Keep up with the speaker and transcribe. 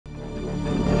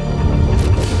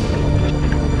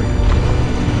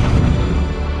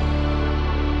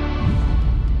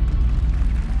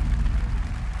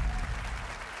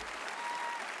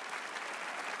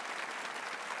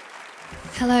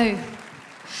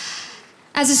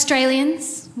As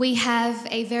Australians, we have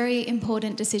a very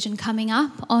important decision coming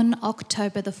up on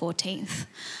October the 14th.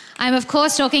 I'm of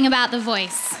course talking about The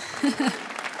Voice.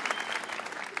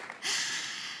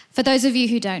 For those of you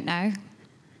who don't know,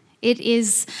 it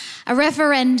is a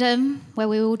referendum where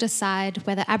we will decide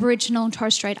whether Aboriginal and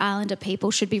Torres Strait Islander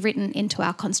people should be written into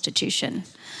our constitution.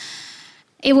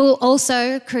 It will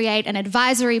also create an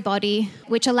advisory body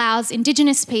which allows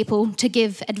Indigenous people to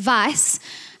give advice,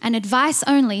 and advice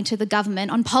only, to the government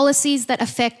on policies that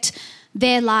affect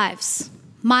their lives,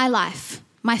 my life,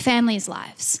 my family's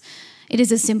lives. It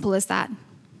is as simple as that.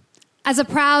 As a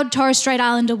proud Torres Strait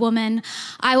Islander woman,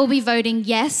 I will be voting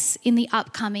yes in the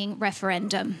upcoming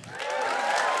referendum.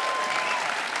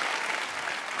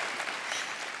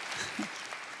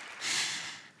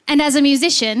 And as a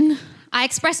musician, I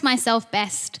express myself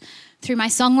best through my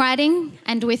songwriting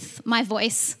and with my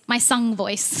voice, my sung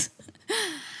voice.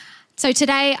 So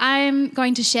today I'm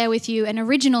going to share with you an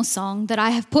original song that I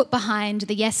have put behind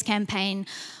the Yes campaign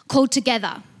called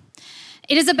Together.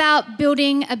 It is about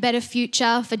building a better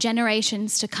future for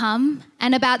generations to come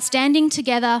and about standing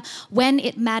together when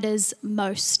it matters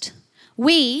most.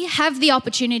 We have the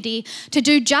opportunity to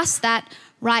do just that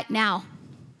right now.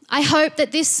 I hope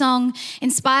that this song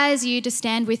inspires you to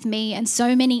stand with me and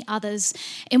so many others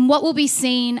in what will be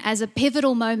seen as a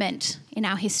pivotal moment in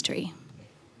our history.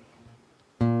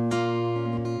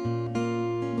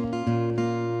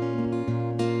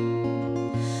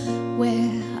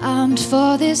 We're armed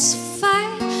for this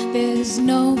fight, there's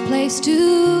no place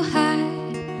to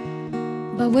hide,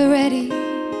 but we're ready.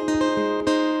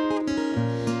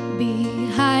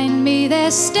 Behind me there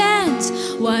stands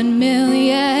 1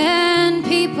 million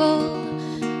people,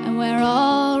 and we're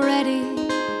all ready.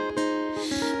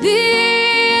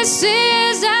 This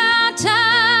is our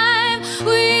time,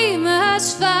 we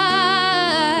must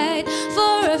fight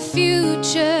for a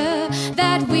future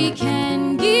that we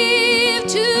can give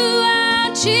to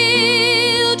our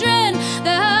children.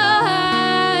 They'll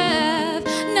have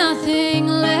nothing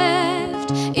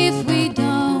left if we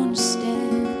don't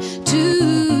stand together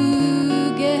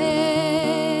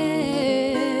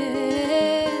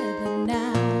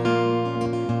now.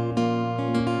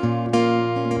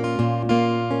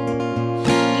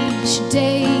 Each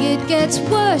day it gets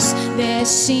worse, there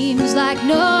seems like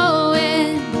no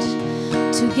end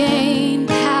to gain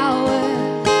power.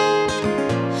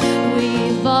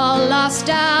 We've all lost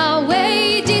our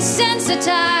way,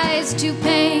 desensitized to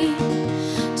pain,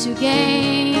 to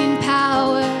gain